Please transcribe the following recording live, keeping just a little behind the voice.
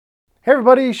Hey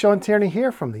everybody, Sean Tierney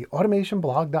here from the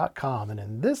automationblog.com, and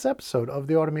in this episode of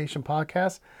the Automation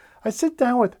Podcast, I sit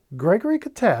down with Gregory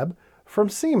Kateb from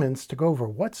Siemens to go over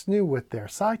what's new with their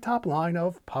SITOP line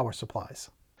of power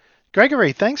supplies.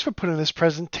 Gregory, thanks for putting this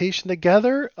presentation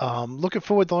together. Looking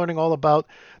forward to learning all about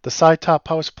the SITOP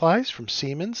power supplies from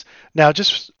Siemens. Now,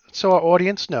 just so our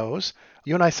audience knows,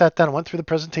 you and I sat down and went through the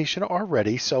presentation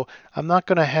already, so I'm not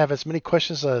going to have as many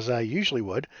questions as I usually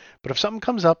would, but if something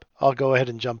comes up, I'll go ahead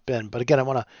and jump in. But again, I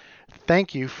want to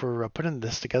thank you for putting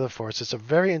this together for us. It's a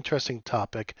very interesting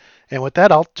topic, and with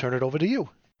that, I'll turn it over to you.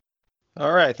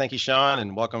 All right. Thank you, Sean,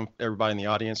 and welcome everybody in the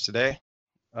audience today.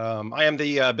 I am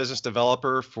the business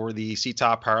developer for the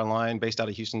SITOP power line based out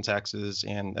of Houston, Texas,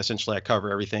 and essentially I cover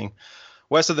everything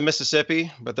west of the Mississippi,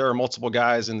 but there are multiple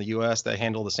guys in the U.S. that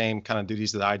handle the same kind of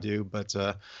duties that I do. But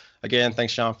again,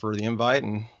 thanks, Sean, for the invite,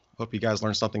 and hope you guys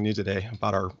learned something new today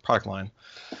about our product line.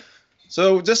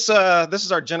 So this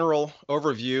is our general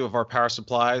overview of our power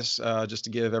supplies, just to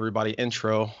give everybody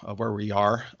intro of where we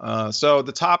are. So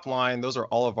the top line, those are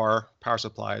all of our power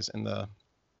supplies in the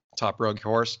top row, of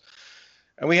course.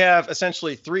 And we have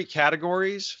essentially three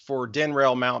categories for DIN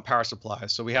rail mount power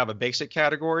supplies. So we have a basic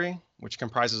category, which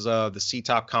comprises of the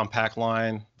SITOP compact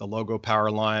line, the Logo power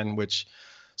line, which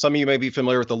some of you may be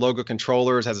familiar with. The Logo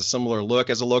controllers has a similar look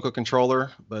as a Logo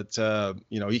controller, but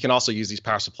you can also use these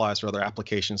power supplies for other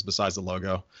applications besides the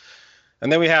Logo.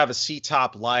 And then we have a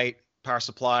SITOP Lite power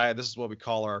supply. This is what we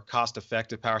call our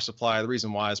cost-effective power supply. The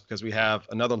reason why is because we have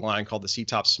another line called the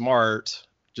SITOP Smart,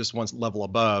 just one level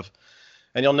above.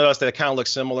 And you'll notice that it kind of looks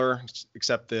similar,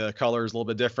 except the color is a little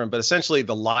bit different. But essentially,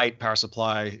 the Lite power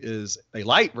supply is a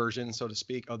light version, so to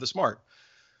speak, of the Smart.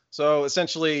 So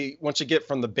essentially, once you get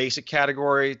from the basic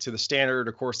category to the standard,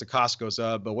 of course, the cost goes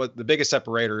up. But what the biggest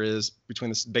separator is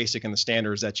between the basic and the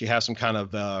standard is that you have some kind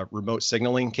of remote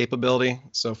signaling capability.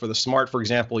 So for the Smart, for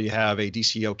example, you have a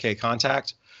DC-OK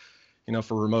contact,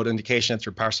 for remote indication that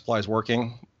your power supply is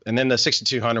working. And then the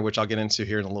 6200, which I'll get into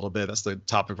here in a little bit, that's the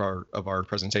topic of our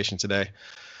presentation today.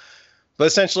 But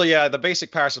essentially, yeah, the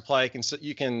basic power supply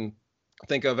you can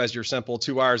think of as your simple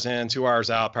 2 wires in, 2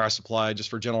 wires out power supply, just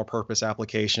for general purpose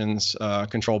applications,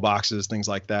 control boxes, things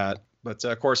like that. But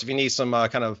of course, if you need some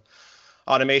kind of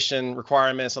automation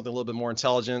requirements, something a little bit more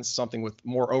intelligence, something with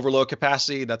more overload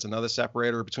capacity, that's another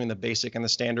separator between the basic and the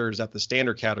standard, is that the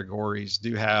standard categories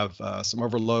do have some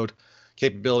overload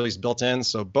capabilities built in.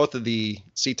 So both of the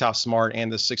SITOP Smart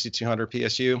and the 6200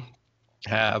 PSU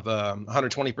have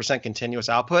 120% continuous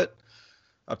output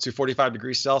up to 45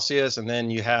 degrees Celsius. And then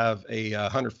you have a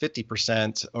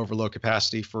 150% overload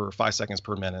capacity for 5 seconds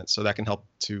per minute. So that can help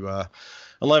to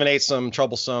eliminate some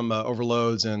troublesome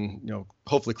overloads and,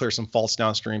 hopefully clear some faults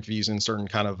downstream if you're using certain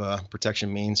kind of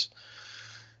protection means.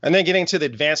 And then getting to the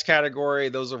advanced category,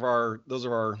 those are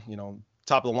our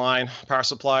top of the line power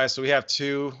supplies. So we have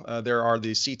two. There are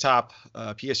the SITOP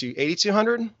PSU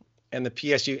 8200 and the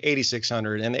PSU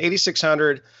 8600. And the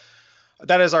 8600,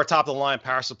 that is our top of the line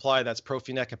power supply that's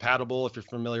Profinet compatible. If you're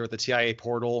familiar with the TIA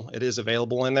portal, it is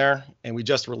available in there. And we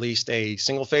just released a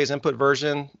single phase input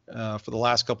version. For the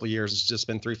last couple of years, it's just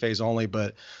been 3-phase only.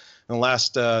 But in the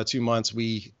last 2 months,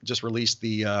 we just released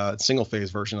the single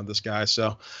phase version of this guy.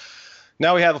 So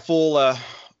now we have a full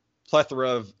plethora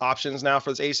of options now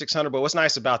for this 8600. But what's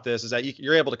nice about this is that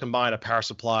you're able to combine a power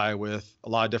supply with a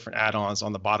lot of different add-ons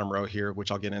on the bottom row here, which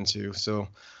I'll get into. So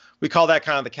we call that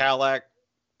kind of the Cadillac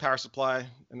power supply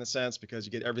in the sense, because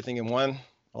you get everything in one,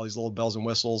 all these little bells and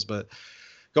whistles. But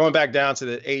going back down to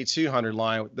the 8200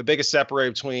 line, the biggest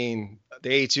separator between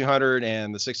the 8200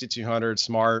 and the 6200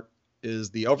 Smart is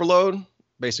the overload,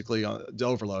 basically the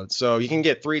overload. So you can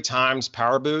get 3 times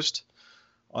power boost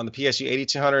on the PSU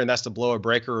 8200, and that's to blow a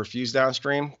breaker or fuse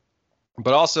downstream,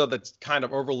 but also the kind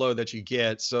of overload that you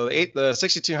get. So the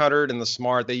 6200 and the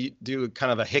Smart, they do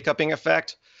kind of a hiccuping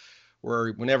effect,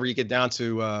 where whenever you get down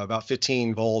to about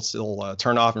 15 volts, it'll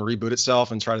turn off and reboot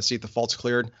itself and try to see if the fault's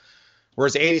cleared.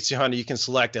 Whereas the 8200, you can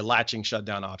select a latching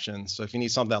shutdown option. So if you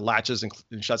need something that latches and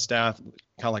shuts down, kind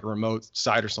of like a remote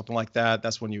site or something like that,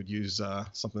 that's when you would use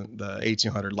the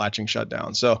 8200 latching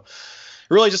shutdown. So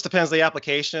it really just depends on the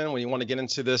application when you want to get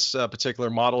into this particular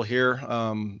model here.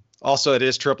 Also, it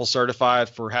is triple certified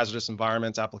for hazardous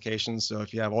environments applications. So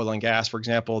if you have oil and gas, for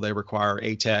example, they require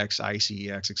ATEX,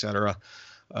 ICEX, et cetera.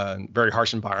 Very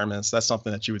harsh environments. That's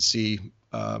something that you would see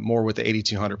more with the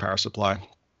 8200 power supply.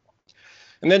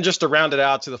 And then just to round it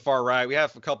out to the far right, we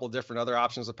have a couple of different other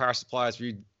options of power supplies. If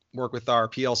you work with our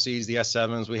PLCs, the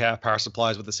S7s, we have power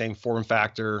supplies with the same form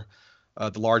factor,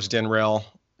 the large DIN rail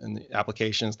and the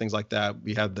applications, things like that.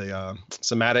 We have the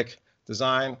Somatic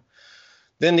design.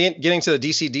 Then getting to the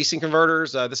DC-DC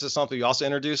converters, this is something we also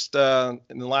introduced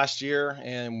in the last year.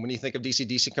 And when you think of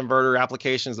DC-DC converter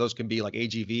applications, those can be like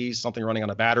AGVs, something running on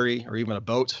a battery or even a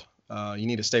boat. You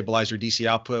need to stabilize your DC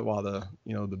output while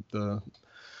the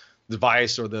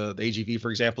device or the AGV,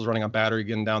 for example, is running on battery,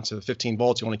 getting down to 15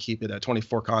 volts. You want to keep it at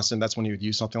 24 constant. That's when you would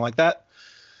use something like that.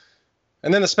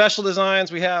 And then the special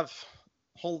designs, we have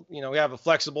a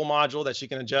flexible module that you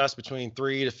can adjust between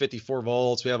 3 to 54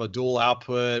 volts. We have a dual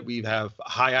output. We have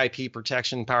high IP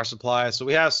protection power supplies. So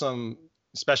we have some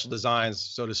special designs,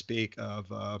 so to speak, of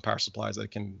power supplies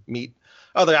that can meet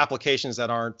other applications that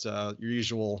aren't your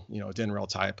usual, DIN rail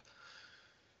type.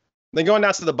 Then going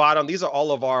down to the bottom, these are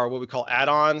all of our what we call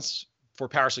add-ons for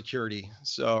power security.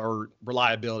 So, or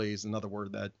reliability is another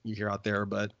word that you hear out there,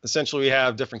 but essentially we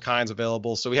have different kinds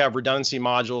available. So we have redundancy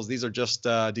modules. These are just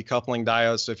decoupling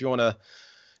diodes. So if you want to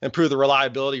improve the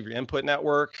reliability of your input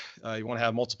network, you want to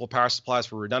have multiple power supplies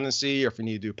for redundancy, or if you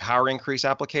need to do power increase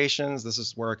applications, this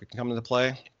is where it can come into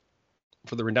play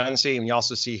for the redundancy. And you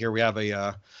also see here we have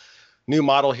a new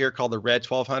model here called the Red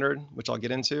 1200, which I'll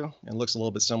get into, and looks a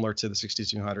little bit similar to the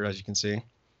 6200, as you can see.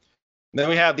 Then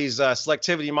we have these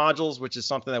selectivity modules, which is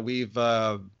something that we've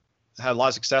had a lot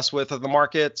of success with in the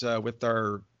market with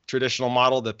our traditional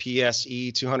model, the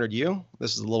PSE200U.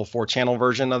 This is a little 4-channel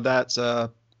version of that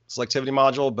selectivity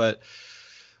module, but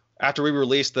after we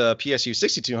released the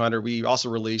PSU6200, we also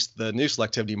released the new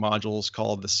selectivity modules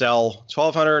called the Cell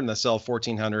 1200 and the Cell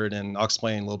 1400, and I'll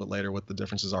explain a little bit later what the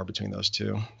differences are between those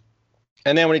two.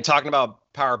 And then when you're talking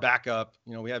about power backup,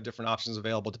 we have different options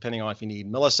available depending on if you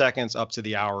need milliseconds up to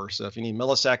the hour. So if you need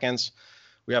milliseconds,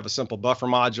 we have a simple buffer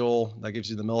module that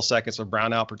gives you the milliseconds of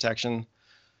brownout protection.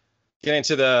 Getting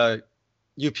to the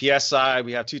UPS side,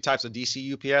 we have two types of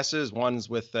DC UPSs. One's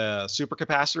with a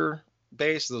supercapacitor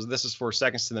base. This is for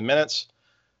seconds to the minutes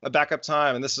of backup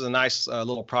time. And this is a nice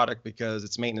little product because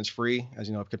it's maintenance free. As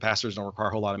you know, capacitors don't require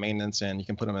a whole lot of maintenance, and you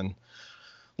can put them in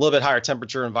a little bit higher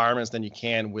temperature environments than you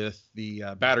can with the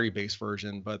battery-based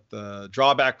version. But the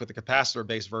drawback with the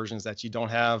capacitor-based version is that you don't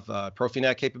have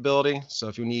Profinet capability. So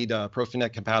if you need a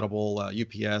Profinet compatible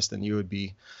UPS, then you would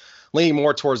be leaning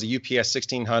more towards the UPS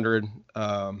 1600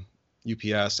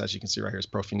 UPS, as you can see right here is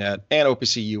Profinet, and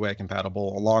OPC UA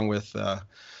compatible, along with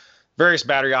various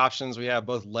battery options. We have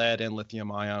both lead and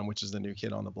lithium ion, which is the new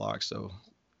kid on the block. So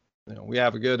we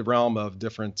have a good realm of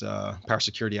different power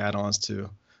security add-ons to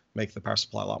make the power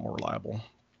supply a lot more reliable.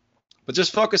 But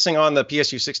just focusing on the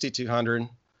PSU 6200.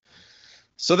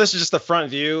 So this is just the front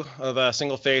view of a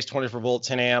single phase 24 volt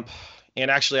 10 amp.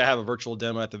 And actually I have a virtual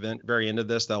demo at the very end of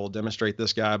this that will demonstrate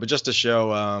this guy, but just to show,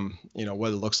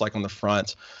 what it looks like on the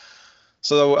front.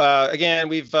 So again,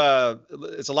 it's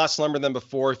a lot slimmer than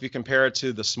before. If you compare it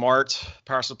to the Smart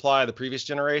power supply, the previous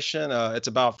generation, it's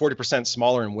about 40%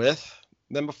 smaller in width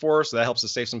than before. So that helps to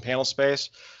save some panel space.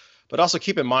 But also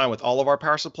keep in mind with all of our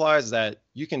power supplies that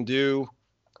you can do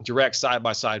direct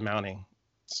side-by-side mounting.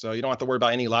 So you don't have to worry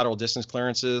about any lateral distance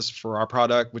clearances for our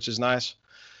product, which is nice.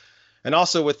 And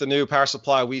also with the new power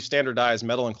supply, we've standardized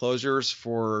metal enclosures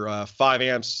for 5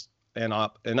 amps and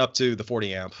up to the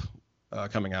 40 amp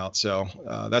coming out. So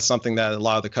that's something that a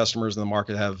lot of the customers in the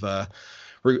market have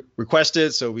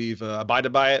requested. So we've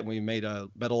abided by it, and we made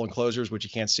metal enclosures, which you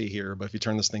can't see here. But if you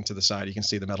turn this thing to the side, you can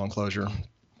see the metal enclosure.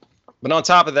 But on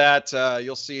top of that,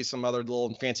 you'll see some other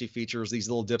little fancy features, these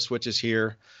little dip switches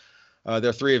here. There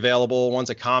are 3 available.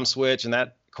 One's a COM switch, and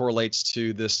that correlates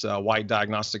to this white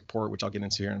diagnostic port, which I'll get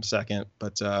into here in a second.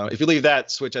 But if you leave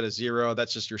that switch at a 0,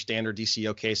 that's just your standard DC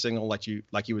OK signal like you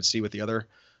would see with the other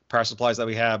power supplies that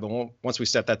we have. But once we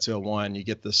set that to a 1, you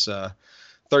get this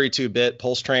 32-bit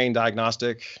pulse train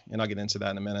diagnostic, and I'll get into that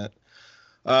in a minute.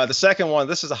 The second one,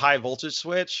 this is a high voltage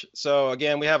switch. So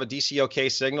again, we have a DC OK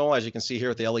signal, as you can see here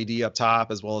with the LED up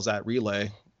top, as well as that relay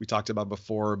we talked about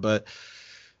before. But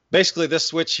basically this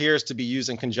switch here is to be used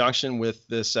in conjunction with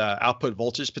this output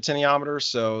voltage potentiometer.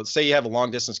 So say you have a long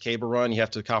distance cable run, you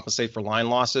have to compensate for line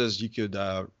losses. You could,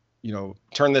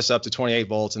 turn this up to 28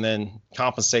 volts and then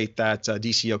compensate that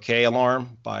DC OK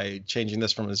alarm by changing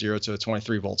this from a 0 to a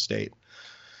 23 volt state.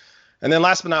 And then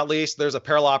last but not least, there's a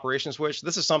parallel operation switch.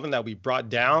 This is something that we brought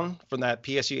down from that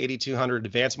PSU 8200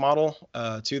 advanced model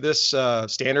to this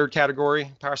standard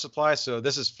category power supply. So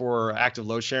this is for active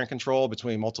load sharing control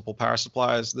between multiple power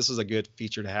supplies. This is a good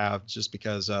feature to have just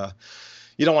because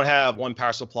you don't want to have one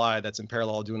power supply that's in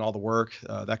parallel doing all the work.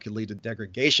 That could lead to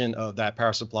degradation of that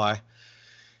power supply.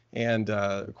 And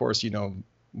of course,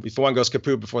 if one goes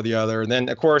kaput before the other, and then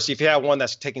of course, if you have one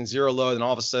that's taking 0 load and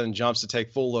all of a sudden jumps to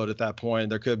take full load at that point,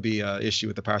 there could be an issue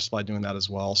with the power supply doing that as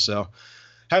well. So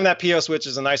having that PO switch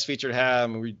is a nice feature to have.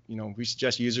 And we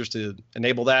suggest users to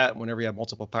enable that whenever you have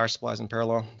multiple power supplies in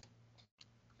parallel.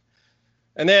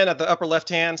 And then at the upper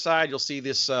left-hand side, you'll see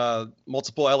this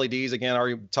multiple LEDs. Again, I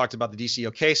already talked about the DC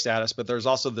OK status, but there's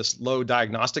also this load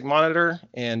diagnostic monitor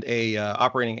and a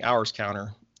operating hours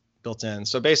counter built in.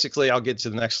 So basically, I'll get to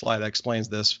the next slide that explains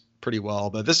this pretty well.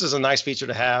 But this is a nice feature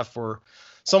to have for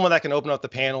someone that can open up the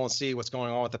panel and see what's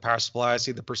going on with the power supply,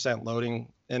 see the percent loading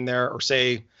in there, or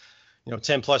say,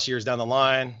 10 plus years down the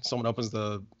line, someone opens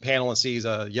the panel and sees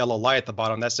a yellow light at the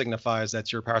bottom. That signifies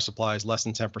that your power supply is less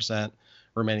than 10%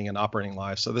 remaining in operating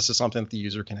life. So this is something that the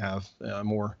user can have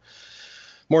more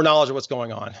knowledge of what's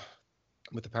going on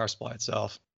with the power supply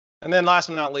itself. And then last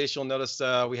but not least, you'll notice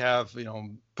we have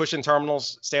push-in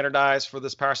terminals standardized for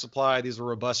this power supply. These are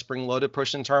robust spring-loaded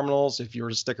push-in terminals. If you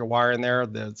were to stick a wire in there,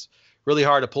 that's really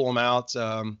hard to pull them out.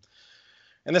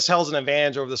 And this holds an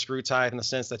advantage over the screw type in the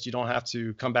sense that you don't have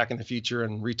to come back in the future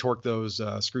and retorque those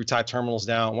screw type terminals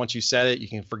down. Once you set it, you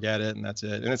can forget it, and that's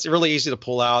it. And it's really easy to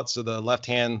pull out. So the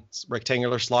left-hand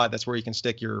rectangular slot, that's where you can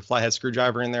stick your flathead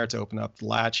screwdriver in there to open up the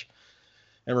latch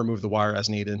and remove the wire as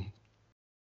needed.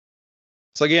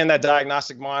 So again, that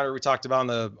diagnostic monitor we talked about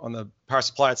on the power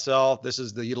supply itself. This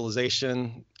is the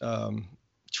utilization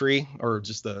tree, or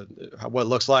just what it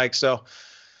looks like. So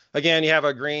again, you have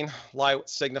a green light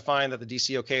signifying that the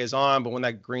DC OK is on, but when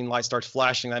that green light starts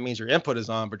flashing, that means your input is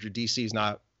on, but your DC is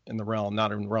not in the realm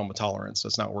of tolerance. So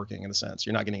it's not working in a sense.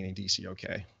 You're not getting any DC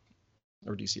OK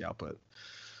or DC output.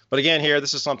 But again, here,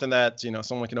 this is something that,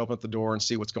 someone can open up the door and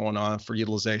see what's going on for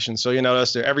utilization. So you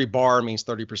notice that every bar means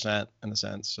 30% in a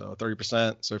sense. So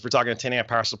 30%. So if you're talking a 10 amp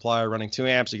power supply running 2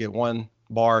 amps, you get 1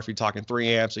 bar. If you're talking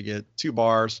 3 amps, you get 2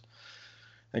 bars.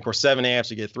 And of course, 7 amps,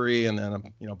 you get 3. And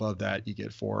then, above that, you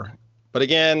get 4. But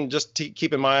again, just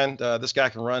keep in mind, this guy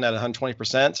can run at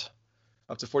 120%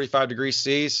 up to 45 degrees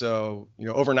C. So,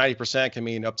 over 90% can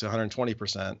mean up to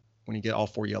 120% when you get all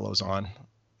 4 yellows on.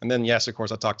 And then, yes, of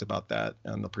course, I talked about that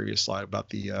on the previous slide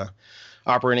about the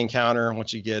operating counter.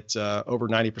 Once you get over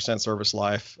 90% service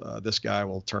life, this guy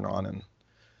will turn on, and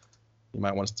you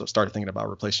might want to start thinking about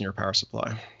replacing your power supply.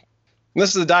 And this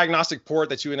is the diagnostic port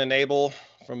that you would enable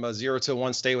from a 0 to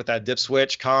 1 state with that dip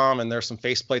switch, COM, and there's some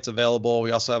faceplates available.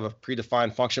 We also have a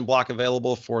predefined function block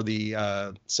available for the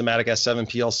Simatic S7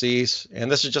 PLCs.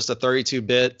 And this is just a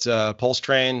 32-bit pulse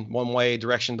train, one-way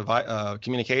direction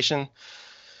communication.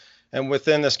 And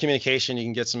within this communication, you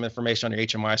can get some information on your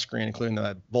HMI screen, including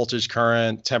the voltage,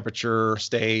 current, temperature,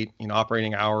 state,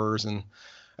 operating hours, and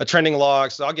a trending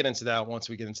log. So I'll get into that once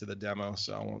we get into the demo.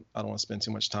 So I don't want to spend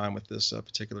too much time with this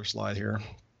particular slide here.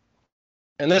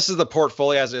 And this is the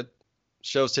portfolio as it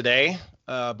shows today,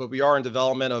 but we are in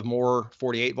development of more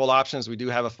 48 volt options. We do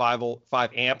have a 5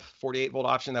 amp 48 volt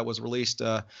option that was released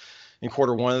in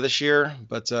Q1 of this year,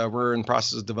 but we're in the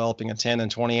process of developing a 10 and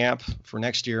 20 amp for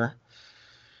next year.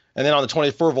 And then on the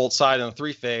 24 volt side in the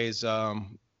 3-phase,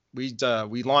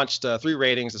 we launched 3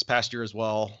 ratings this past year as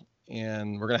well,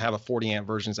 and we're going to have a 40 amp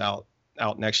versions out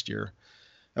next year.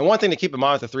 And one thing to keep in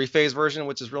mind with the 3-phase version,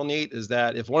 which is real neat, is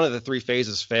that if one of the 3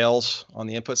 phases fails on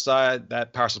the input side,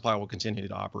 that power supply will continue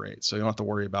to operate. So you don't have to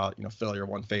worry about failure of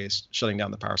one phase shutting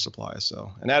down the power supply.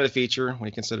 So an added feature when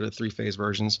you consider the 3-phase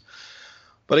versions.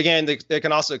 But again, they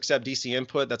can also accept DC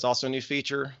input. That's also a new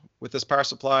feature with this power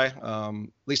supply. At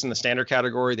least in the standard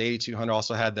category, the 8200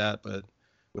 also had that, but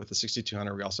with the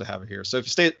 6200, we also have it here. So if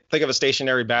you think of a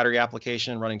stationary battery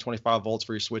application running 25 volts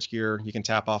for your switchgear, you can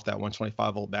tap off that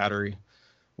 125 volt battery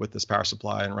with this power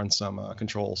supply and run some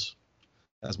controls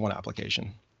as one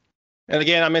application. And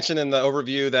again, I mentioned in the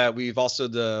overview that we've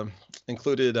also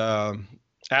included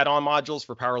add-on modules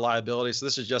for power reliability. So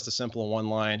this is just a simple one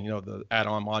line, the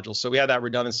add-on modules. So we have that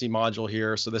redundancy module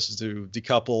here. So this is to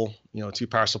decouple, 2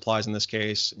 power supplies in this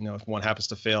case. If one happens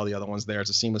to fail, the other one's there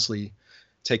to seamlessly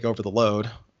take over the load.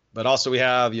 But also we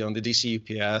have, the DC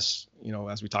UPS,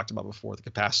 as we talked about before, the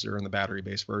capacitor and the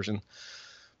battery-based version.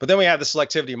 But then we have the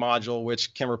selectivity module,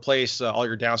 which can replace all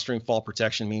your downstream fault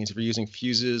protection means. If you're using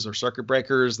fuses or circuit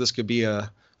breakers, this could be an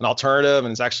alternative,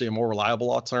 and it's actually a more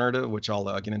reliable alternative, which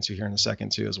I'll get into here in a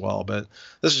second too as well. But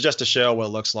this is just to show what it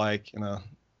looks like in a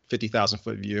 50,000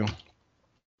 foot view.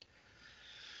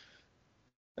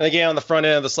 And again, on the front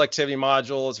end of the selectivity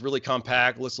module, it's really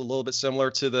compact. Looks a little bit similar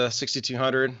to the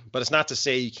 6200, but it's not to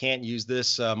say you can't use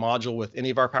this module with any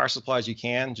of our power supplies. You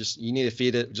can, you need to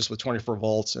feed it just with 24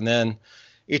 volts. And then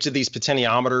each of these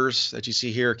potentiometers that you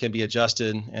see here can be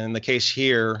adjusted. And in the case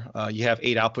here, you have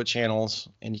 8 output channels,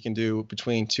 and you can do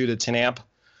between 2 to 10 amp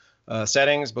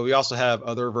settings. But we also have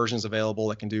other versions available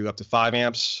that can do up to 5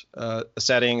 amps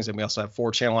settings. And we also have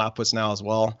 4 channel outputs now as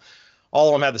well. all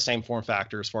of them have the same form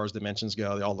factor as far as dimensions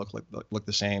go. They all look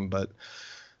the same, but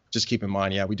just keep in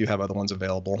mind, yeah, we do have other ones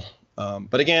available.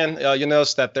 But again, you'll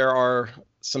notice that there are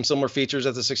some similar features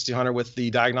at the 6200 with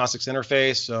the diagnostics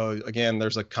interface. So again,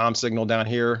 there's a COM signal down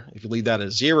here. If you leave that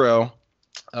at 0,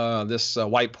 this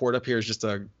white port up here is just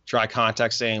a dry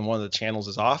contact saying one of the channels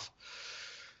is off.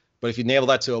 But if you enable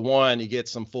that to a 1, you get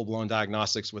some full-blown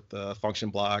diagnostics with the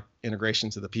function block integration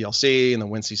to the PLC and the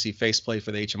WinCC faceplate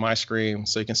for the HMI screen.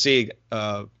 So you can see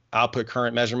output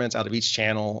current measurements out of each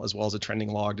channel, as well as a trending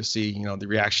log to see, the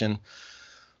reaction.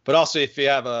 But also, if you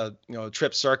have a,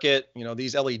 trip circuit,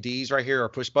 these LEDs right here are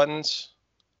push buttons.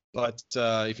 But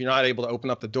if you're not able to open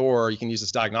up the door, you can use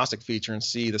this diagnostic feature and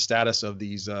see the status of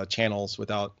these channels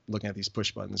without looking at these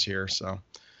push buttons here. So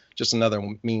just another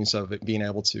means of it being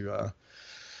able to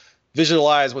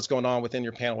visualize what's going on within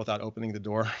your panel without opening the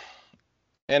door.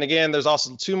 And again, there's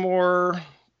also 2 more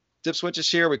dip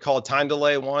switches here. We call it time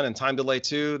delay 1 and time delay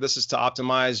 2. This is to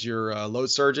optimize your load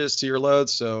surges to your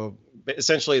loads. So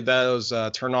essentially those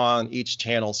turn on each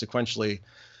channel sequentially,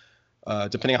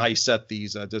 depending on how you set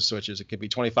these dip switches. It could be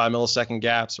 25 millisecond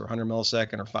gaps or 100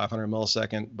 millisecond or 500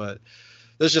 millisecond, but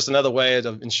this is just another way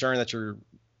of ensuring that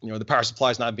the power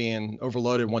supply is not being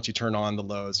overloaded once you turn on the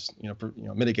loads,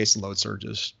 mitigates the load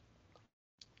surges.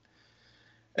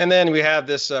 And then we have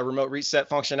this remote reset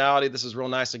functionality. This is real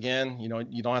nice. Again,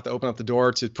 you don't have to open up the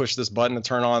door to push this button to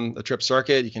turn on the trip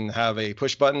circuit. You can have a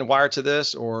push button wired to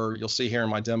this, or you'll see here in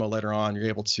my demo later on, you're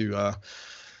able to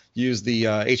use the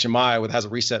HMI that has a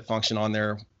reset function on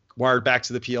there, wired back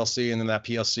to the PLC, and then that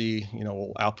PLC,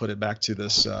 will output it back to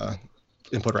this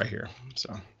input right here.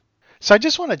 So I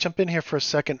just want to jump in here for a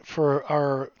second for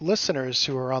our listeners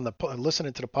who are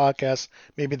listening to the podcast.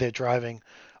 Maybe they're driving.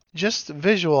 Just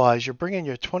visualize you're bringing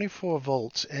your 24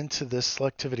 volts into this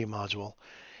selectivity module,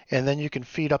 and then you can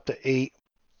feed up to eight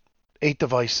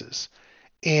devices.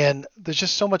 And there's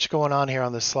just so much going on here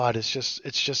on this slide.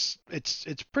 It's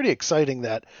pretty exciting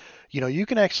that, you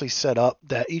can actually set up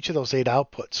that each of those 8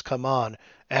 outputs come on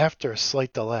after a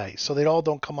slight delay, so they all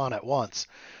don't come on at once.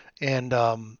 And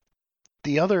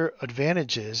the other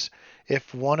advantage is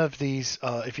if one of these,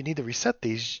 if you need to reset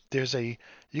these,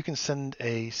 you can send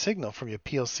a signal from your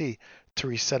PLC to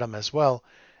reset them as well.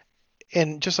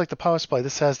 And just like the power supply,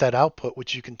 this has that output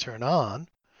which you can turn on,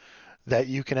 that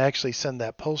you can actually send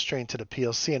that pulse train to the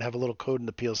PLC and have a little code in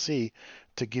the PLC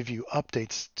to give you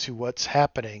updates to what's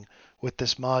happening with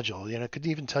this module. It could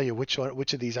even tell you which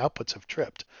of these outputs have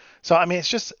tripped. So I mean, it's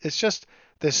just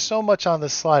there's so much on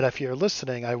this slide. If you're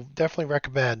listening, I definitely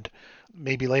recommend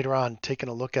maybe later on taking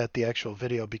a look at the actual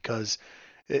video, because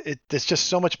there's just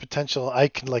so much potential. I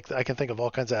can think of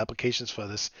all kinds of applications for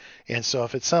this. And so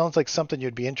if it sounds like something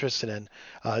you'd be interested in,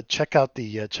 check out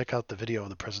the video of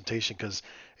the presentation, because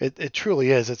it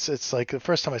truly is. It's like the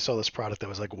first time I saw this product, I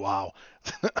was like, wow,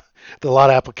 there's a lot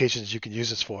of applications you can use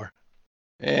this for.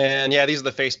 And yeah, these are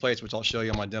the faceplates, which I'll show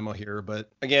you on my demo here. But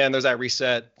again, there's that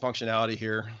reset functionality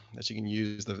here that you can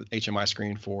use the HMI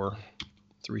screen to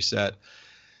reset.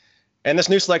 And this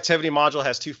new selectivity module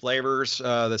has 2 flavors,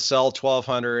 the Cell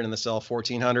 1200 and the Cell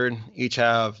 1400. Each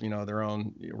have, their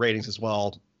own ratings as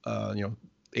well,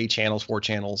 8 channels, 4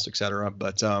 channels, etc.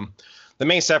 But the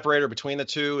main separator between the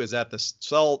two is that the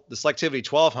Selectivity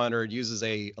 1200 uses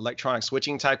a electronic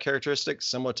switching type characteristic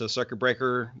similar to a circuit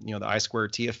breaker, the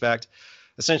I2T effect.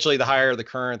 Essentially, the higher the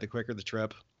current, the quicker the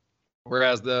trip.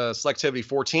 Whereas the Selectivity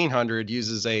 1400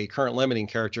 uses a current limiting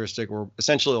characteristic where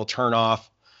essentially it'll turn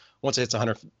off once it hits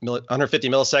 150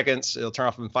 milliseconds. It'll turn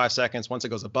off in 5 seconds. Once it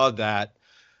goes above that,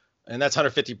 and that's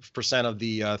 150% of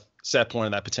the set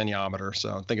point of that potentiometer.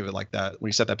 So think of it like that. When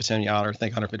you set that potentiometer,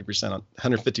 think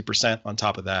 150% on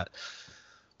top of that.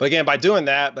 But again, by doing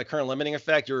that, by current limiting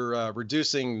effect, you're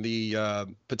reducing the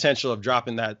potential of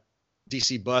dropping that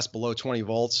DC bus below 20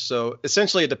 volts. So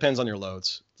essentially, it depends on your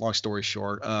loads. Long story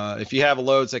short, if you have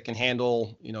loads that can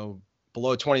handle,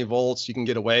 below 20 volts, you can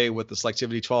get away with the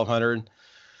Selectivity 1200.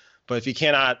 But if you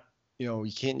cannot,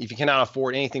 if you cannot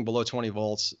afford anything below 20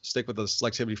 volts, stick with the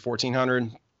Selectivity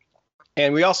 1400.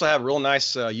 And we also have a real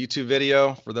nice YouTube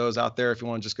video for those out there. If you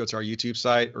want to just go to our YouTube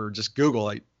site or just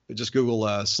Google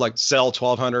select Cell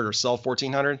 1200 or Cell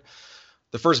 1400.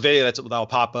 The first video that will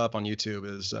pop up on YouTube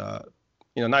is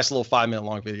nice little 5-minute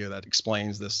long video that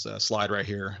explains this slide right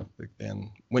here and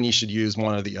when you should use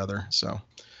one or the other. So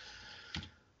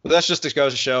that's just to go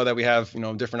to show that we have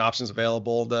different options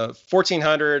available. The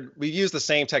 1400, we use the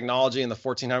same technology in the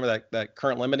 1400, that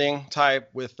current limiting type,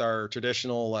 with our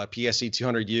traditional PSC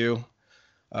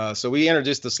 200U. So we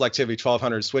introduced the Selectivity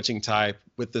 1200 switching type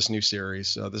with this new series.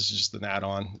 So this is just an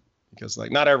add-on, because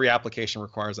not every application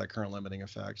requires that current limiting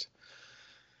effect.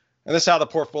 And this is how the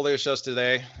portfolio shows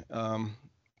today.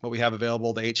 What we have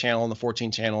available, the 8-channel and the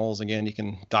 14 channels. Again, you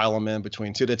can dial them in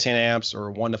between 2 to 10 amps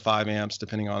or 1 to 5 amps,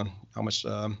 depending on how much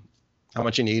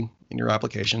you need in your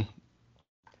application.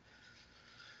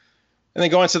 And then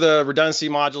going to the redundancy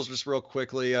modules just real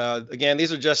quickly. Again,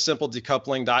 these are just simple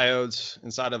decoupling diodes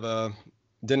inside of a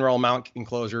DIN rail mount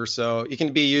enclosure. So it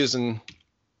can be used in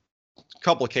a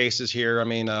couple of cases here. I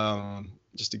mean,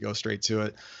 just to go straight to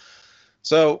it.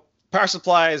 So power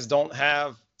supplies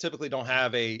typically don't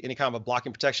have any kind of a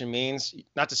blocking protection means.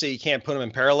 Not to say you can't put them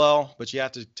in parallel, but you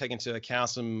have to take into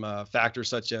account some factors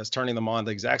such as turning them on at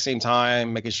the exact same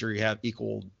time, making sure you have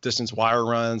equal distance wire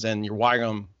runs, and you're wiring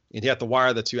them. You have to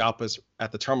wire the two outputs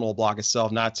at the terminal block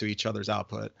itself, not to each other's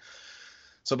output.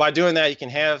 So by doing that, you can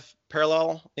have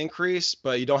parallel increase,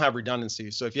 but you don't have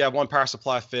redundancy. So if you have one power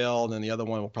supply fail, then the other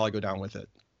one will probably go down with it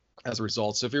as a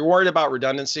result. So if you're worried about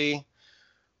redundancy,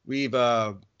 we've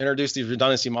introduced these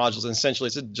redundancy modules, and essentially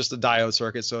it's just a diode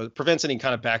circuit, so it prevents any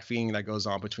kind of backfeeding that goes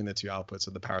on between the two outputs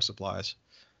of the power supplies.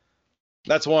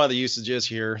 That's one of the usages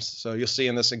here. So you'll see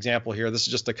in this example here, this is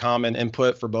just a common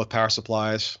input for both power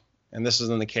supplies. And this is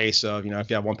in the case of, if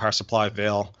you have one power supply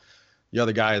fail, the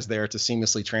other guy is there to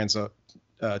seamlessly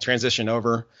transition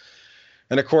over.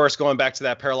 And of course, going back to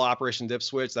that parallel operation dip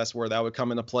switch, that's where that would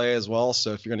come into play as well.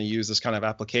 So if you're going to use this kind of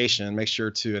application, make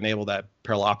sure to enable that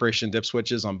parallel operation dip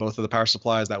switches on both of the power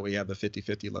supplies. That way you have the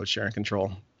 50-50 load sharing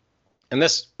control. And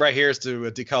this right here is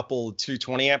to decouple two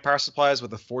 20 amp power supplies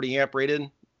with a 40 amp rated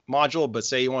module. But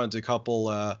say you want to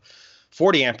decouple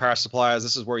 40 amp power supplies,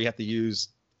 this is where you have to use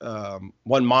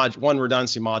one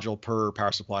redundancy module per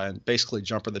power supply and basically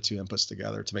jumper the two inputs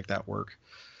together to make that work.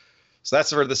 So that's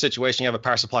sort of the situation. You have a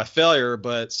power supply failure,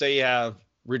 but say you have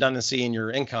redundancy in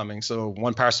your incoming. So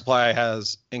one power supply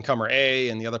has incomer A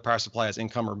and the other power supply has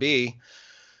incomer B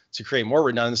to create more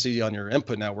redundancy on your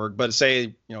input network. But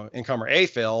say, incomer A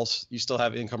fails, you still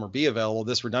have incomer B available.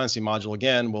 This redundancy module,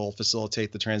 again, will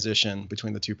facilitate the transition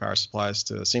between the two power supplies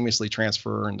to seamlessly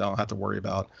transfer and don't have to worry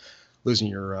about losing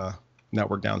your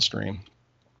network downstream.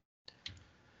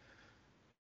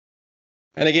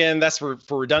 And again, that's for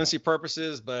redundancy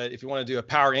purposes. But if you want to do a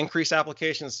power increase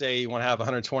application, say you want to have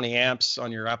 120 amps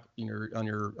on your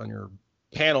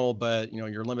panel, but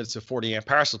you're limited to 40 amp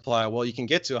power supply. Well, you can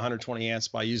get to 120 amps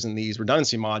by using these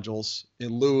redundancy modules in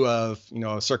lieu of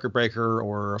a circuit breaker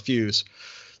or a fuse.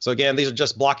 So again, these are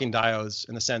just blocking diodes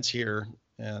in a sense here,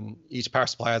 and each power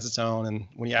supply has its own. And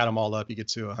when you add them all up, you get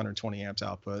to 120 amps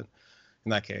output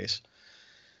in that case.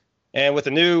 And with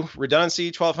the new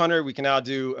redundancy 1200, we can now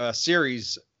do a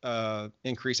series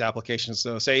increase applications.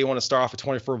 So say you want to start off at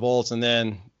 24 volts and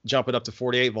then jump it up to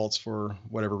 48 volts for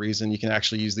whatever reason, you can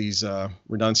actually use these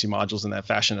redundancy modules in that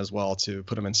fashion as well to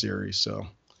put them in series. So,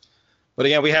 but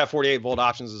again, we have 48 volt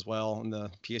options as well. And the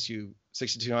PSU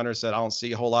 6200 said I don't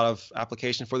see a whole lot of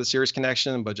application for the series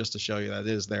connection, but just to show you that it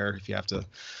is there if you have to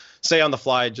say on the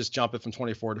fly, just jump it from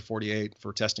 24 to 48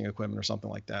 for testing equipment or something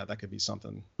like that. That could be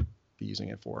something using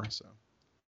it for. So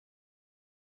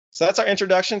that's our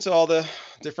introduction to all the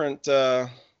different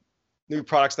new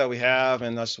products that we have,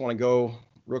 and I just want to go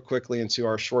real quickly into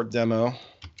our short demo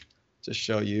to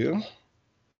show you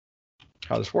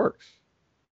how this works.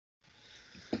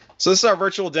 So this is our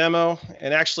virtual demo,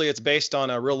 and actually it's based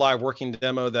on a real live working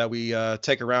demo that we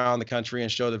take around the country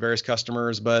and show to various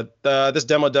customers. But this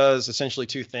demo does essentially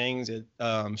two things. It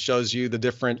shows you the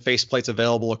different faceplates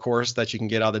available, of course, that you can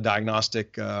get out of the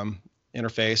diagnostic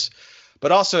interface,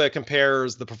 but also it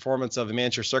compares the performance of a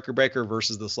miniature circuit breaker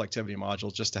versus the selectivity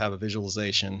module, just to have a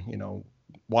visualization,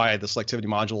 why the selectivity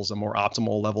module is a more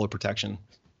optimal level of protection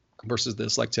versus the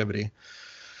selectivity.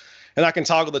 And I can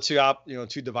toggle the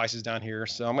two devices down here.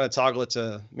 So I'm going to toggle it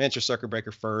to miniature circuit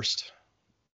breaker first.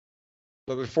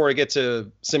 But before I get to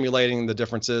simulating the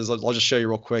differences, I'll just show you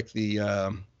real quick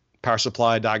the power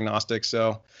supply diagnostic.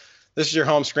 So this is your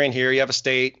home screen here. You have a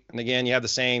state, and again, you have the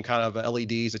same kind of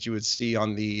LEDs that you would see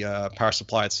on the power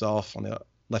supply itself on the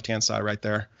left-hand side right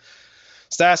there.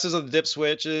 Statuses of the dip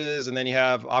switches, and then you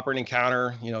have operating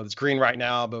counter. It's green right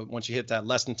now, but once you hit that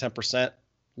less than 10%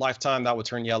 lifetime, that would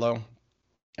turn yellow.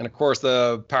 And of course,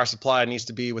 the power supply needs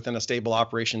to be within a stable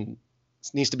operation,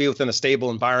 needs to be within a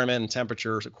stable environment and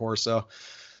temperatures, of course. So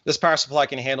this power supply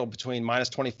can handle between minus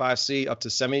 25 C up to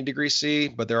 70 degrees C,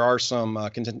 but there are some,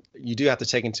 you do have to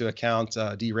take into account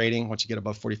derating once you get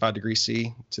above 45 degrees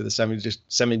C to the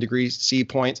 70 degrees C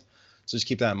point. So just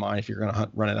keep that in mind if you're going to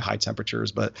run at high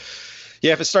temperatures. But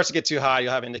yeah, if it starts to get too high,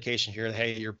 you'll have indication here that,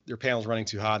 hey, your panel's running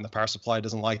too hot and the power supply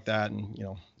doesn't like that. And,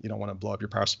 you don't want to blow up your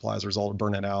power supply as a result of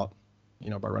burning it out,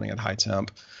 by running at high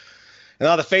temp. And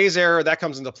now the phase error, that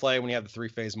comes into play when you have the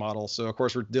three-phase model. So of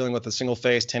course we're dealing with a single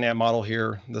phase 10 amp model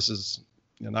here. This is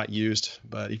not used,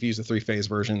 but if you use the three-phase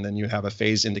version, then you have a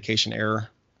phase indication error.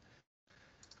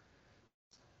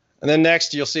 And then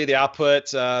next, you'll see the output.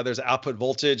 There's an output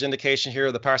voltage indication here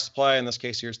of the power supply. In this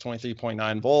case here is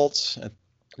 23.9 volts. And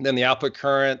then the output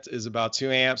current is about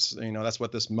 2 amps. That's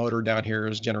what this motor down here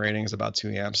is generating, is about 2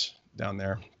 amps down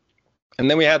there. And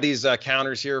then we have these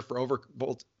counters here for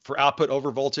output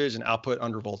over voltage and output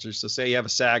under voltage. So say you have a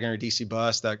sag on your DC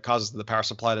bus that causes the power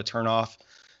supply to turn off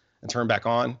and turn back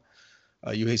on.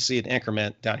 You see an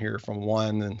increment down here from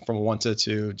 1 and from 1 to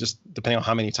 2, just depending on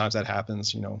how many times that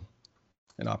happens,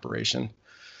 in operation.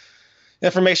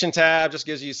 Information tab just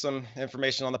gives you some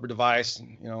information on the device,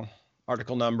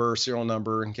 article number, serial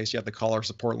number, in case you have to call our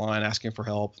support line asking for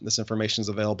help. This information is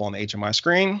available on the HMI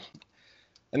screen.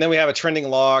 And then we have a trending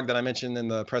log that I mentioned in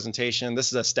the presentation. This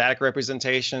is a static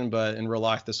representation, but in real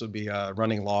life, this would be a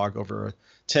running log over a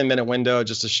 10-minute window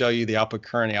just to show you the output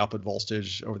current and output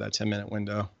voltage over that 10-minute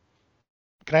window.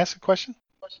 Can I ask a question?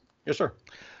 Yes, sir.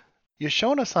 You're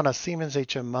showing us on a Siemens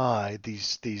HMI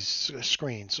these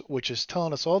screens, which is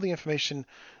telling us all the information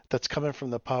that's coming from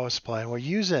the power supply, and we're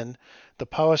using the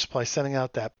power supply sending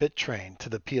out that bit train to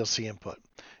the PLC input.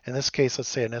 In this case, let's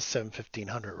say an S7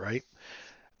 1500, right?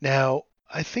 Now,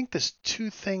 I think there's two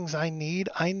things I need.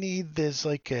 There's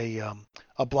like a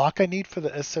block I need for the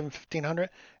S7 1500,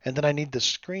 and then I need the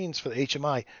screens for the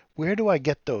HMI. Where do I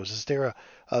get those? Is there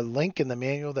a link in the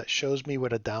manual that shows me where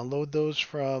to download those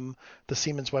from the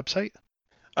Siemens website?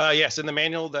 Yes, in the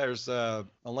manual, there's a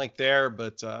link there,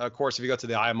 but of course, if you go to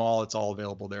the iMall, it's all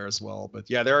available there as well. But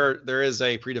yeah, there is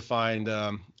a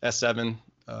predefined S7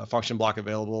 function block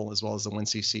available, as well as the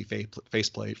WinCC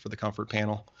faceplate for the comfort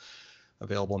panel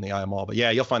available in the iMall. But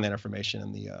yeah, you'll find that information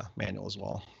in the manual as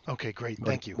well. Okay, great.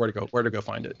 Thank you. Where to go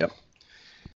find it. Yep.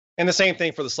 And the same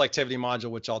thing for the selectivity module,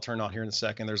 which I'll turn on here in a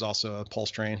second. There's also a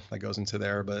pulse train that goes into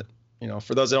there. But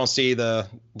for those that don't see the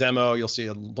demo, you'll see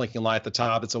a blinking light at the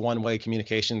top. It's a one-way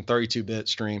communication, 32-bit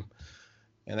stream,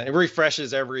 and it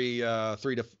refreshes every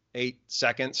 3 to 8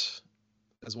 seconds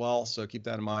as well. So keep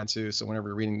that in mind too. So whenever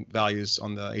you're reading values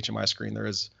on the HMI screen, there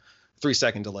is a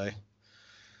 3-second delay.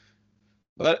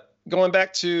 But going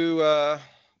back to the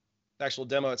actual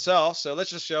demo itself, so let's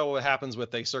just show what happens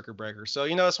with a circuit breaker. So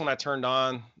you notice when I turned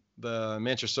on the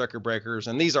miniature circuit breakers,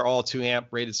 and these are all 2 amp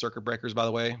rated circuit breakers, by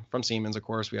the way, from Siemens. Of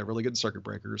course, we have really good circuit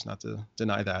breakers, not to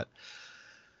deny that.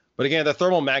 But again, the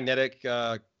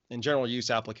thermomagnetic in general use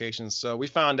applications. So we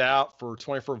found out for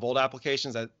 24 volt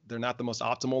applications that they're not the most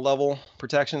optimal level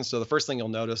protection. So the first thing you'll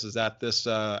notice is that this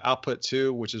output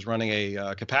 2, which is running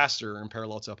a capacitor in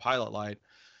parallel to a pilot light,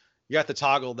 you have to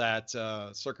toggle that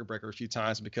circuit breaker a few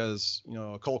times because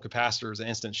a cold capacitor is an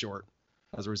instant short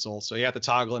as a result. So you have to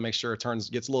toggle and make sure it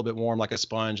gets a little bit warm like a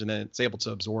sponge, and then it's able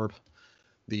to absorb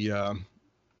the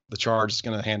charge it's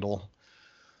going to handle.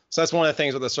 So that's one of the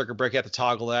things with the circuit breaker. You have to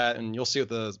toggle that, and you'll see with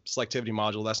the selectivity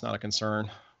module that's not a concern.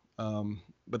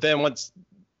 But then once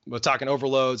we're talking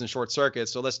overloads and short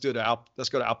circuits, so let's go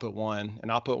to output 1,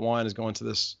 and output 1 is going to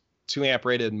this 2 amp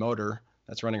rated motor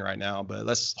that's running right now. But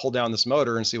let's hold down this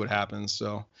motor and see what happens.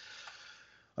 So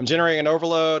I'm generating an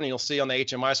overload, and you'll see on the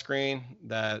HMI screen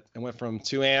that it went from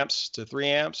 2 amps to 3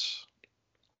 amps.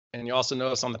 And you also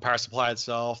notice on the power supply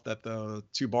itself that the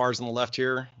 2 bars on the left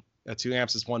here, at 2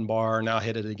 amps is 1 bar. Now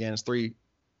hit it again, it's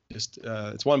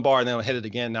 1 bar, and then I'll hit it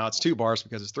again. Now it's 2 bars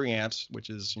because it's 3 amps, which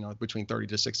is between 30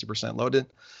 to 60% loaded.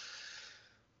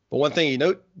 But one thing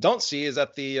you don't see is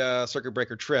that the circuit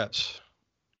breaker trips.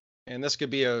 And this could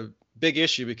be a big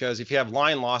issue because if you have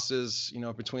line losses,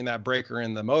 between that breaker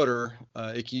and the motor,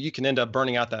 you can end up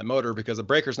burning out that motor because the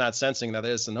breaker's not sensing that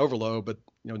it's an overload. But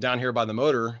down here by the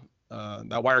motor,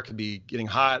 that wire could be getting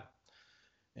hot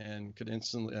and could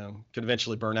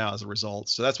eventually burn out as a result.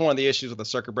 So that's one of the issues with the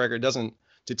circuit breaker. It doesn't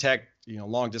detect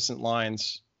long distance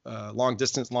lines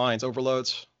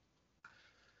overloads.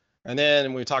 And then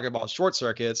when we talk about short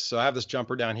circuits, so I have this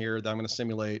jumper down here that I'm going to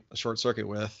simulate a short circuit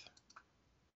with.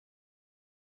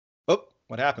 Oh,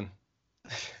 what happened?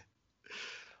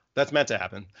 That's meant to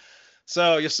happen.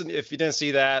 So if you didn't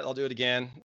see that, I'll do it again.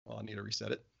 Well, I need to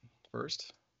reset it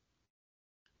first.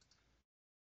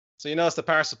 So you notice the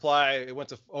power supply, it went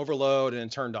to overload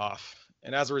and turned off.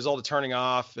 And as a result of turning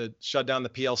off, it shut down the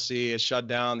PLC, it shut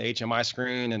down the HMI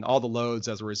screen and all the loads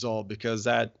as a result, because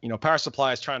that, power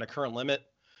supply is trying to current limit,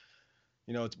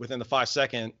 within the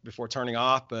 5-second before turning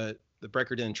off, but the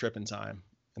breaker didn't trip in time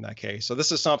in that case. So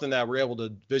this is something that we're able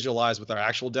to visualize with our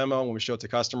actual demo. When we show it to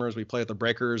customers, we play with the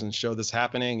breakers and show this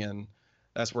happening, and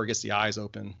that's where it gets the eyes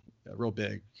open real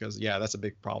big, because yeah, that's a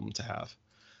big problem to have.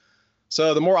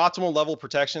 So the more optimal level of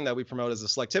protection that we promote is the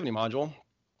selectivity module.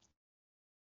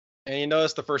 And you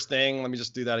notice the first thing, let me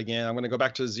just do that again. I'm going to go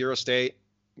back to zero state,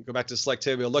 go back to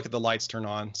selectivity, we'll look at the lights turn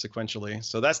on sequentially.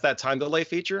 So that's that time delay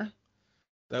feature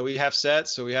that we have set.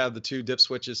 So we have the two dip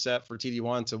switches set for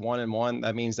TD1 to 1 and 1.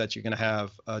 That means that you're going to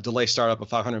have a delay startup of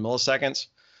 500 milliseconds.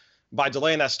 By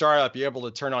delaying that startup, you're able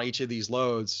to turn on each of these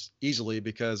loads easily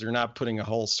because you're not putting a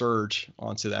whole surge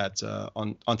onto that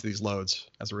onto these loads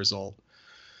as a result.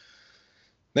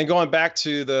 Then going back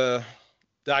to the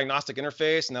diagnostic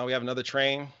interface, now we have another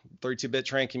train, 32-bit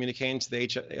train communicating to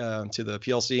the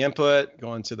PLC input,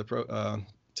 going to the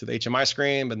HMI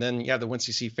screen, but then you have the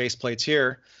WinCC faceplates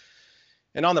here.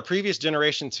 And on the previous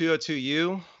generation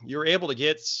 202U, you were able to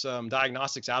get some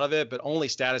diagnostics out of it, but only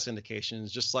status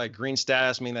indications, just like green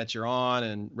status mean that you're on,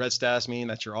 and red status mean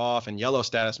that you're off, and yellow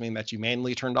status mean that you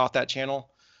manually turned off that channel,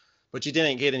 but you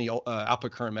didn't get any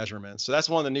output current measurements. So that's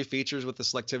one of the new features with the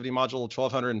selectivity module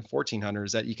 1200 and 1400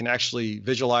 is that you can actually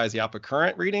visualize the output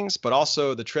current readings, but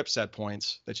also the trip set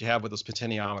points that you have with those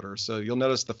potentiometers. So you'll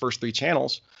notice the first three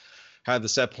channels have the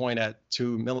set point at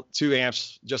 2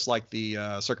 amps, just like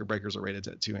the circuit breakers are rated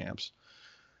at 2 amps.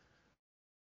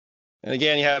 And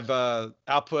again, you have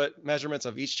output measurements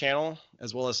of each channel,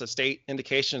 as well as a state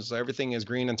indication. So everything is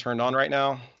green and turned on right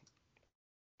now.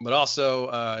 But also,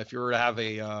 if you were to have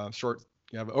a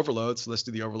you have overload, so let's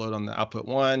do the overload on the output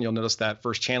 1, you'll notice that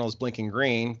first channel is blinking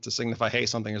green to signify, hey,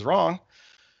 something is wrong.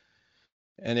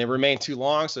 And it remained too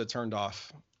long, so it turned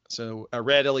off. So a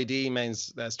red LED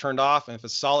means that's turned off, and if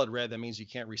it's solid red, that means you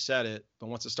can't reset it. But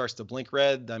once it starts to blink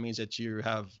red, that means that you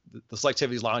have the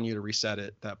selectivity is allowing you to reset it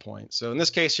at that point. So in this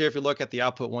case here, if you look at the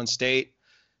output 1 state,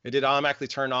 it did automatically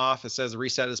turn off. It says the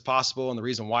reset is possible, and the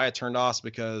reason why it turned off is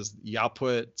because the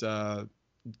output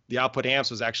amps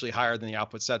was actually higher than the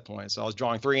output set point. So I was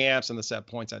drawing 3 amps, and the set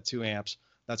point's at 2 amps.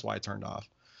 That's why it turned off.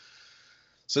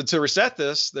 So to reset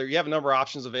this, there you have a number of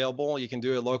options available. You can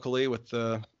do it locally with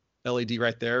the LED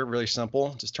right there, really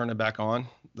simple. Just turn it back on,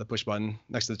 the push button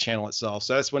next to the channel itself.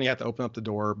 So that's when you have to open up the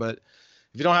door. But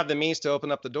if you don't have the means to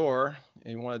open up the door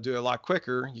and you want to do it a lot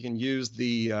quicker, you can use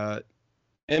the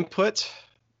input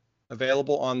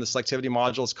available on the selectivity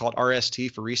module. It's called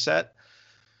RST for reset.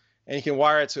 And you can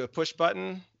wire it to a push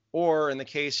button, or in the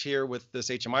case here with this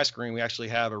HMI screen, we actually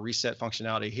have a reset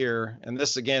functionality here. And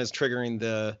this again is triggering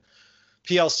the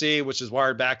PLC, which is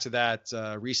wired back to that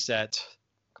reset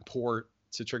port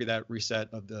to trigger that reset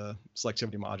of the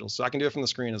selectivity module. So I can do it from the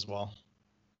screen as well,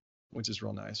 which is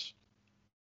real nice.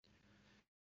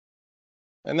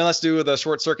 And then let's do the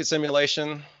short circuit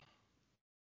simulation.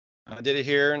 I did it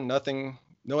here,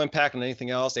 no impact on anything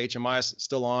else. The HMI is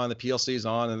still on, the PLC is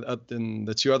on, and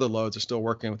the 2 other loads are still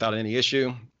working without any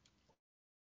issue.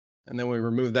 And then we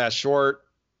remove that short.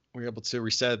 We're able to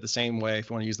reset it the same way. If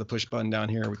you want to use the push button down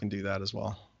here, we can do that as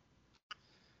well.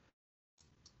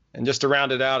 And just to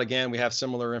round it out, again, we have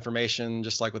similar information,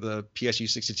 just like with the PSU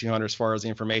 6200 as far as the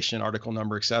information, article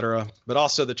number, et cetera. But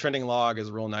also the trending log is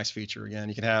a real nice feature. Again,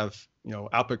 you can have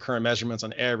output current measurements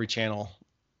on every channel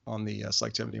on the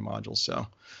selectivity module. So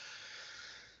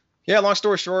yeah, long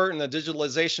story short, in the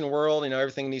digitalization world,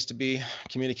 everything needs to be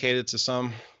communicated to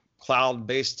some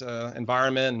cloud-based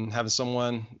environment, and having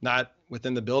someone not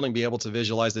within the building be able to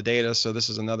visualize the data. So this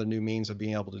is another new means of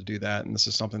being able to do that. And this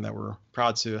is something that we're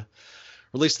proud to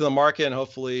release to the market, and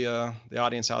hopefully the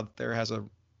audience out there has an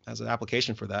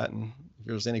application for that. And if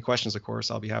there's any questions, of course,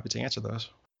 I'll be happy to answer those.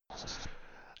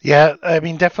 Yeah, I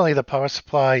mean, definitely the power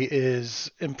supply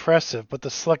is impressive, but the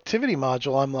selectivity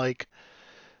module, I'm like,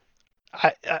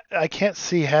 I can't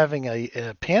see having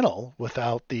a panel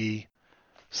without the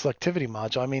selectivity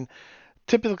module. I mean,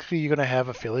 typically you're going to have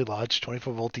a fairly large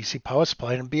 24-volt DC power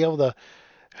supply and be able to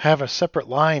have a separate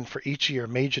line for each of your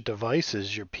major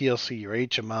devices, your PLC, your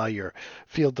HMI, your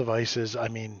field devices. I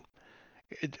mean,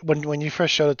 when you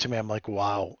first showed it to me, I'm like,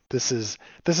 wow, this is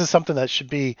something that should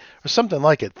be, or something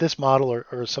like it, this model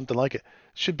or something like it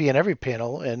should be in every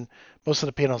panel. And most of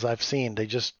the panels I've seen, they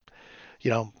just,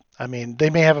 I mean, they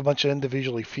may have a bunch of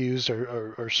individually fused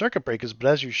or circuit breakers, but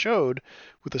as you showed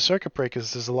with the circuit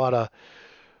breakers, there's a lot of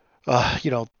I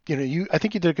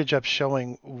think you did a good job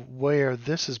showing where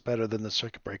this is better than the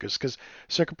circuit breakers, because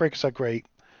circuit breakers are great,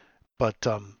 but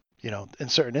in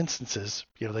certain instances,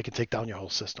 they can take down your whole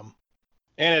system.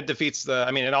 And it defeats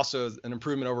it also is an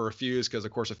improvement over a fuse, because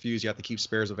of course a fuse you have to keep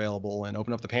spares available and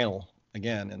open up the panel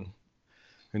again, and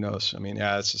who knows? I mean,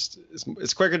 yeah,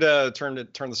 it's quicker to turn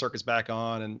the circuits back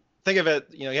on, and think of it,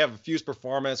 you have a fuse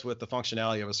performance with the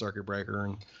functionality of a circuit breaker,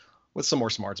 and with some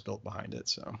more smarts built behind it.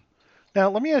 So. Now,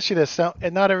 let me ask you this. Now,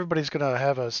 and not everybody's going to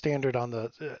have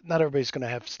not everybody's going to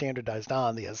have standardized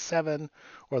on the S7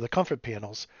 or the comfort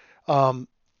panels. Um,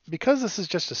 because this is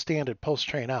just a standard post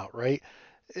train out, right?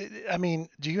 I mean,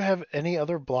 do you have any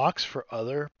other blocks for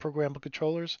other programmable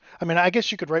controllers? I mean, I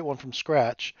guess you could write one from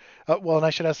scratch. Well, and I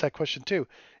should ask that question too.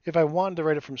 If I wanted to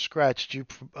write it from scratch, do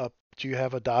you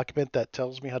have a document that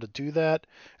tells me how to do that?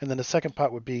 And then the second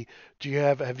part would be,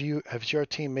 has your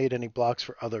team made any blocks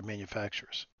for other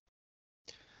manufacturers?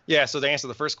 Yeah, so to answer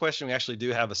the first question, we actually do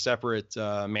have a separate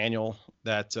manual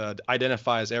that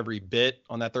identifies every bit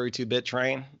on that 32-bit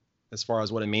train as far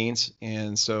as what it means.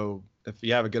 And so if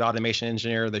you have a good automation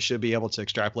engineer, they should be able to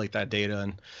extrapolate that data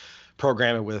and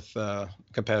program it with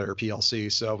competitor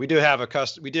PLC. So we do have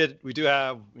we do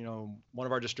have, one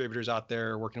of our distributors out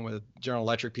there working with General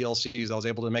Electric PLCs that was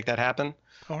able to make that happen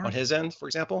All on right. his end, for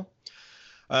example.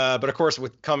 But of course,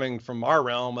 with coming from our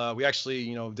realm, we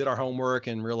actually, did our homework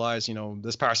and realized,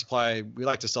 this power supply, we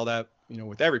like to sell that,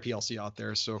 with every PLC out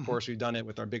there. So of course, we've done it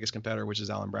with our biggest competitor, which is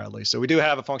Allen Bradley. So we do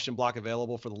have a function block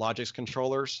available for the Logix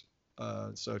controllers.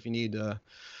 So if you need,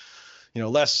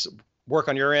 less work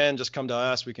on your end, just come to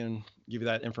us. We can give you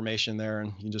that information there,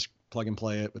 and you can just plug and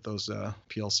play it with those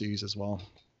PLCs as well.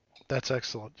 That's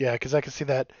excellent. Yeah, because I can see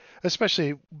that,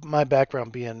 especially my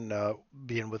background being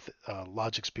with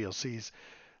Logix PLCs.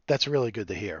 That's really good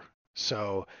to hear.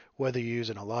 So whether you're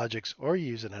using a Logix or you're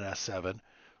using an S7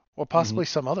 or Mm-hmm. possibly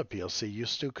some other PLC, you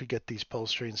still could get these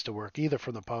pulse trains to work either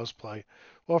from the power supply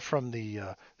or from the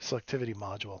selectivity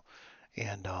module,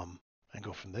 and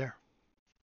go from there.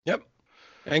 Yep.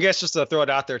 And I guess just to throw it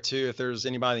out there too, if there's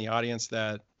anybody in the audience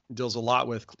that deals a lot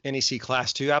with NEC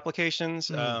Class 2 applications,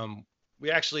 Mm.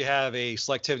 we actually have a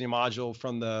selectivity module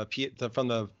from the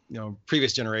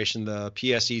previous generation, the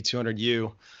PSE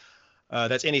 200U.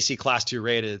 That's NEC Class 2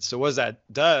 rated. So what that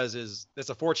does is it's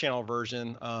a 4-channel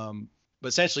version. But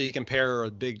essentially, you compare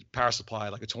a big power supply,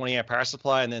 like a 20 amp power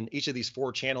supply, and then each of these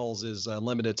 4 channels is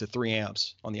limited to 3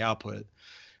 amps on the output.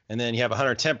 And then you have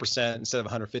 110% instead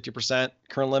of 150%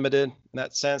 current limited in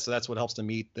that sense. So that's what helps to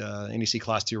meet the NEC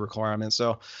Class 2 requirements.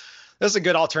 So this is a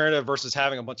good alternative versus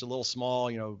having a bunch of little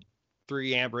small,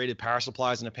 3 amp rated power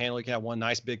supplies in a panel. You can have one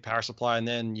nice big power supply, and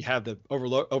then you have the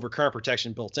overcurrent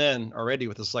protection built in already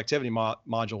with the selectivity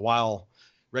module while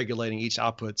regulating each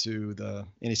output to the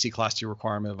NEC Class 2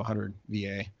 requirement of 100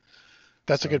 VA.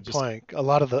 That's a So good just point. A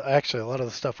lot of the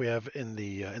stuff we have in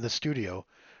the studio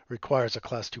requires a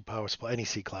Class 2 power supply,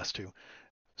 NEC Class 2.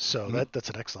 So mhm. that's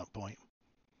an excellent point.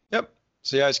 Yep.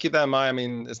 So yeah, just keep that in mind. I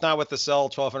mean, it's not with the cell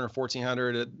 1200,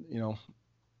 1400.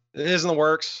 It is in the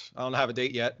works. I don't have a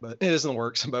date yet, but it is in the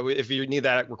works. But if you need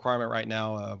that requirement right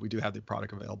now, we do have the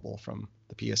product available from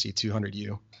the PSE 200U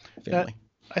Now, family.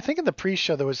 I think in the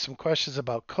pre-show there was some questions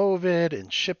about COVID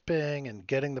and shipping and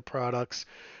getting the products.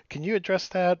 Can you address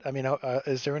that? I mean,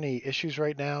 is there any issues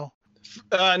right now?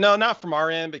 No, not from our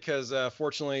end because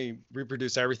fortunately we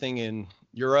produce everything in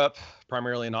Europe,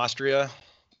 primarily in Austria,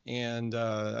 and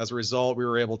as a result,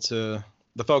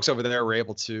 the folks over there were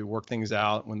able to work things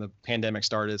out when the pandemic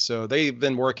started. So they've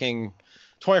been working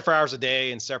 24 hours a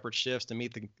day in separate shifts to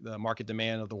meet the market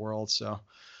demand of the world. So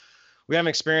we haven't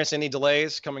experienced any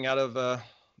delays coming out of the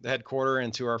headquarter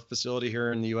into our facility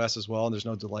here in the U.S. as well. And there's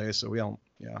no delays, so we don't.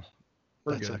 Yeah,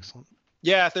 we're That's good. excellent.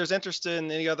 Yeah, if there's interest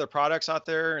in any other products out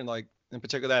there, and like in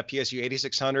particular that PSU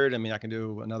 8600, I mean, I can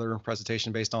do another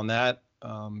presentation based on that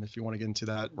if you want to get into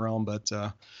that realm. But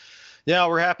yeah,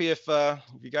 we're happy if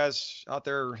you guys out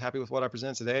there are happy with what I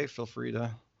present today. Feel free to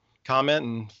comment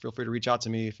and feel free to reach out to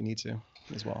me if you need to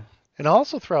as well. And I'll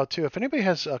also throw out too, if anybody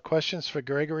has questions for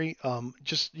Gregory,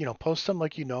 just post them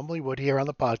like you normally would here on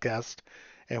the podcast,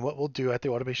 and what we'll do at the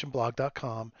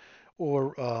automationblog.com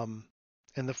or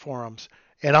in the forums,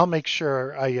 and I'll make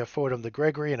sure I forward them to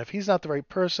Gregory. And if he's not the right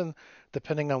person,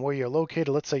 depending on where you're located,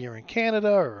 let's say you're in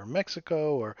Canada or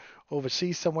Mexico or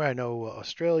overseas somewhere, I know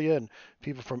Australia and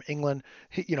people from England,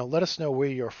 let us know where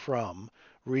you're from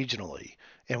regionally,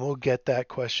 and we'll get that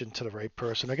question to the right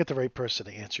person. I get the right person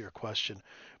to answer your question.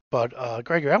 But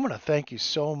Gregory, I want to thank you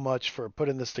so much for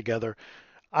putting this together.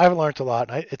 I've learned a lot.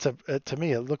 To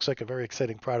me, it looks like a very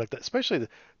exciting product, especially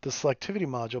the selectivity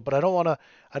module. But I don't want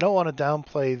to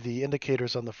downplay the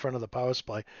indicators on the front of the power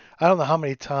supply. I don't know how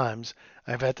many times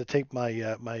I've had to take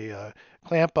my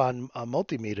clamp on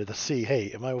multimeter to see,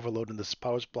 hey, am I overloading this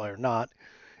power supply or not?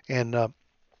 And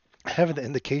having the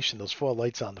indication, those 4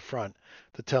 lights on the front,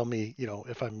 to tell me,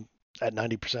 if I'm at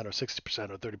 90% or 60%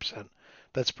 or 30%.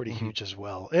 That's pretty Mm-hmm. huge as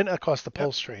well. And of course, the Yep,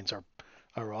 pulse trains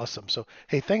are awesome. So,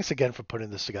 hey, thanks again for putting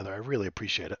this together. I really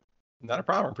appreciate it. not a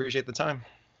problem. Appreciate the time.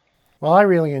 Well, I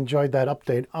really enjoyed that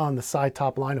update on the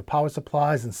SITOP line of power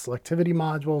supplies and selectivity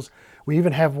modules. We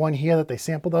even have one here that they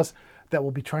sampled us that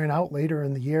we'll be trying out later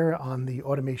in the year on the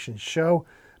automation show.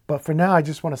 But for now, I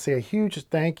just want to say a huge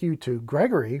thank you to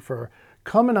Gregory for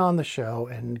coming on the show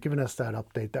and giving us that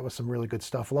update. That was some really good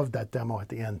stuff. Loved that demo at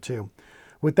the end too.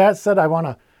 With that said, I want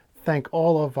to thank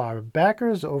all of our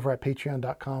backers over at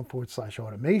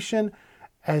patreon.com/automation,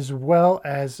 as well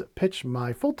as pitch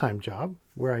my full-time job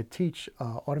where I teach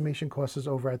automation courses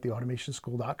over at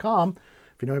theautomationschool.com.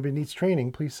 If you know anybody needs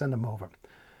training, please send them over.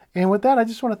 And with that, I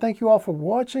just want to thank you all for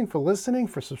watching, for listening,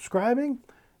 for subscribing.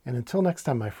 And until next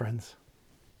time, my friends,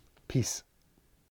 peace.